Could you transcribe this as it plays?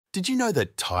Did you know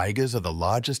that tigers are the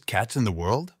largest cats in the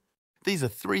world? These are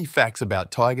 3 facts about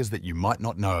tigers that you might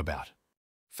not know about.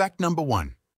 Fact number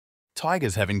 1.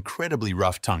 Tigers have incredibly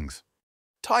rough tongues.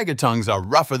 Tiger tongues are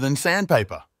rougher than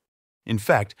sandpaper. In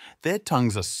fact, their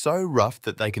tongues are so rough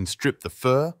that they can strip the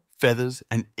fur, feathers,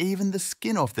 and even the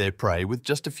skin off their prey with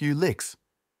just a few licks.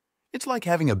 It's like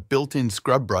having a built-in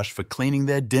scrub brush for cleaning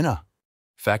their dinner.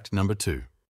 Fact number 2.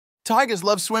 Tigers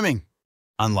love swimming.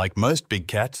 Unlike most big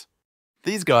cats,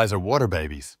 these guys are water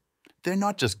babies. They're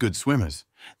not just good swimmers,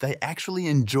 they actually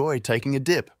enjoy taking a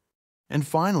dip. And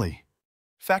finally,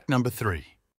 fact number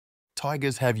 3.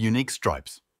 Tigers have unique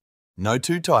stripes. No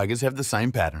 2 tigers have the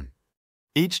same pattern.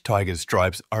 Each tiger's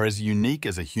stripes are as unique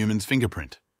as a human's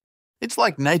fingerprint. It's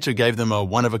like nature gave them a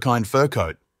one-of-a-kind fur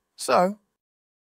coat. So,